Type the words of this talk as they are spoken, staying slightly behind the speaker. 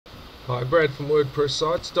Hi, Brad from WordPress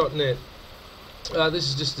This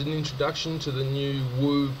is just an introduction to the new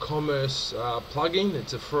WooCommerce plugin.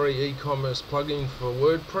 It's a free e-commerce plugin for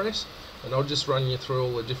WordPress, and I'll just run you through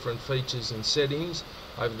all the different features and settings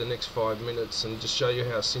over the next 5 minutes and just show you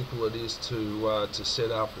how simple it is to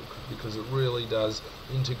set up, because it really does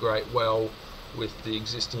integrate well with the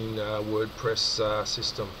existing WordPress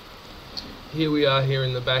system. Here we are here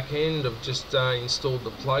in the back end. I've just installed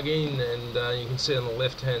the plugin, and you can see on the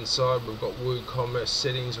left hand side we've got WooCommerce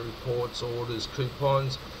settings, reports, orders,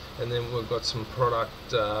 coupons, and then we've got some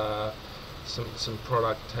product some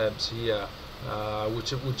product tabs here,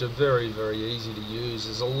 which are very easy to use.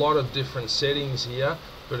 There's a lot of different settings here,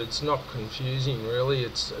 but it's not confusing really.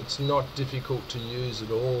 It's not difficult to use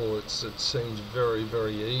at all. It seems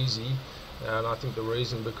very easy, and I think the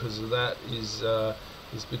reason because of that is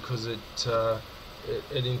because it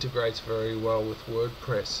integrates very well with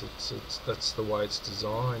WordPress. That's the way it's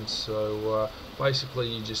designed. So basically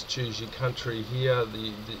you just choose your country here,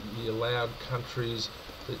 the allowed countries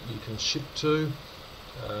that you can ship to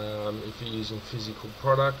if you're using physical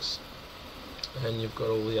products, and you've got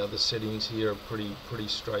all the other settings here, pretty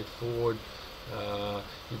straightforward.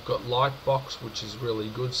 You've got Lightbox, which is really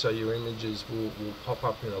good, so your images will pop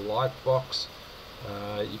up in a Lightbox.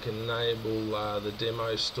 You can enable the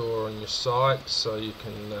demo store on your site, so you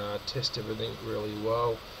can test everything really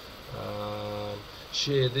well.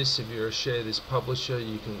 Share this, if you're a Share This publisher,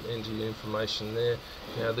 you can enter your information there.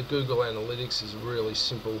 Now the Google Analytics is really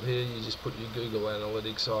simple here. You just put your Google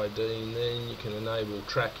Analytics ID in there, and you can enable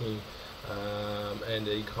tracking and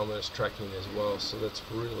e-commerce tracking as well. So that's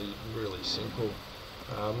really simple.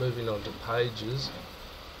 Moving on to pages.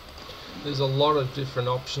 There's a lot of different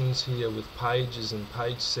options here with pages and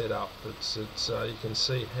page setup. You can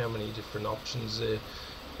see how many different options there,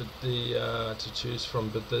 but to choose from.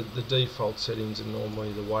 But the default settings are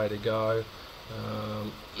normally the way to go.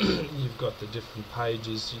 You've got the different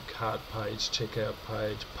pages: your cart page, checkout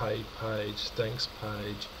page, paid page, thanks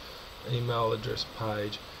page, email address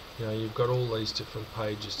page. You know, you've got all these different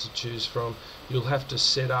pages to choose from. You'll have to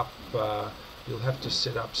set up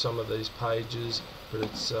some of these pages, but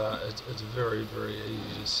it's very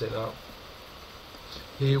easy to set up.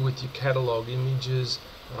 Here with your catalog images,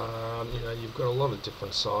 you know, you've got a lot of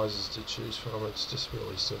different sizes to choose from. It's just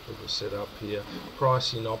really simple to set up here.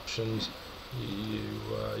 Pricing options, you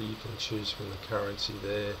can choose from the currency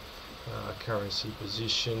there, currency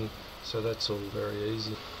position, so that's all very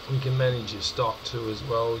easy. You can manage your stock too as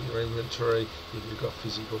well, your inventory if you've got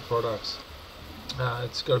physical products.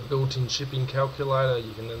 It's got a built-in shipping calculator.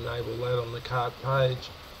 You can enable that on the cart page.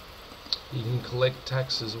 You can collect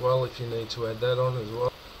tax as well if you need to add that on as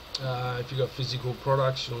well. If you've got physical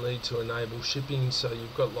products, you'll need to enable shipping, so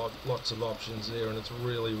you've got lots of options there, and it's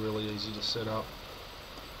really easy to set up.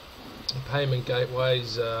 Payment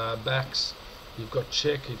gateways, backs. You've got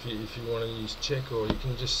check if you want to use check, or you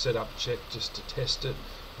can just set up check just to test it.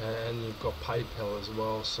 And you've got PayPal as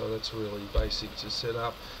well, so that's really basic to set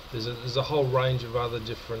up. There's a whole range of other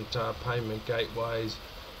different payment gateways,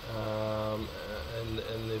 and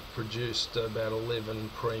they've produced about 11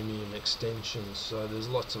 premium extensions, so there's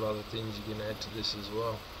lots of other things you can add to this as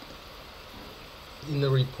well. In the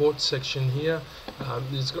report section here,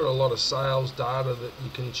 it's got a lot of sales data that you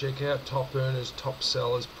can check out: top earners, top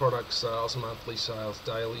sellers, product sales, monthly sales,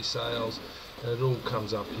 daily sales, and it all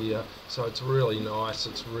comes up here. So it's really nice,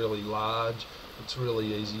 it's really large, it's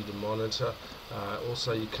really easy to monitor.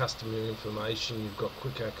 Also your customer information, you've got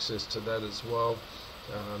quick access to that as well.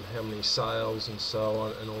 How many sales and so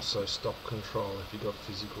on, and also stock control. If you've got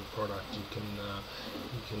physical product, you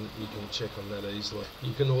can check on that easily.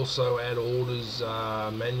 You can also add orders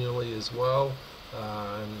manually as well,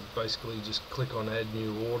 and basically just click on add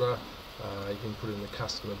new order. You can put in the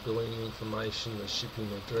customer billing information, the shipping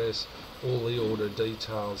address, all the order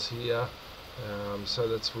details here. So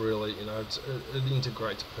that's really, you know, it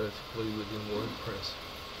integrates perfectly within WordPress.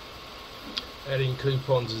 Adding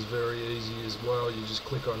coupons is very easy as well. You just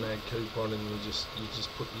click on add coupon, and you just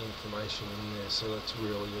put the information in there, so that's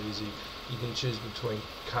really easy. You can choose between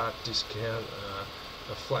cart discount,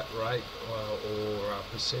 a flat rate, or a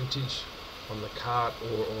percentage on the cart,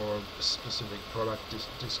 or a specific product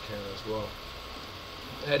discount as well.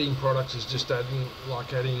 Adding products is just adding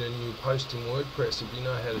a new post in WordPress. If you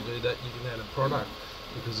know how to do that, you can add a product,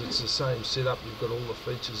 because it's the same setup. You've got all the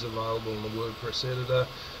features available in the WordPress editor,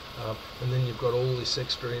 and then you've got all this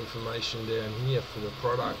extra information down here for the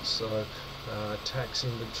products. So tax,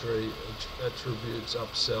 inventory, attributes,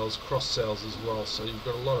 upsells, cross sells as well. So you've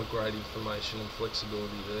got a lot of great information and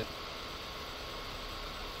flexibility there.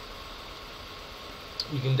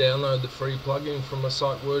 You can download the free plugin from my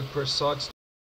site, WordPress sites.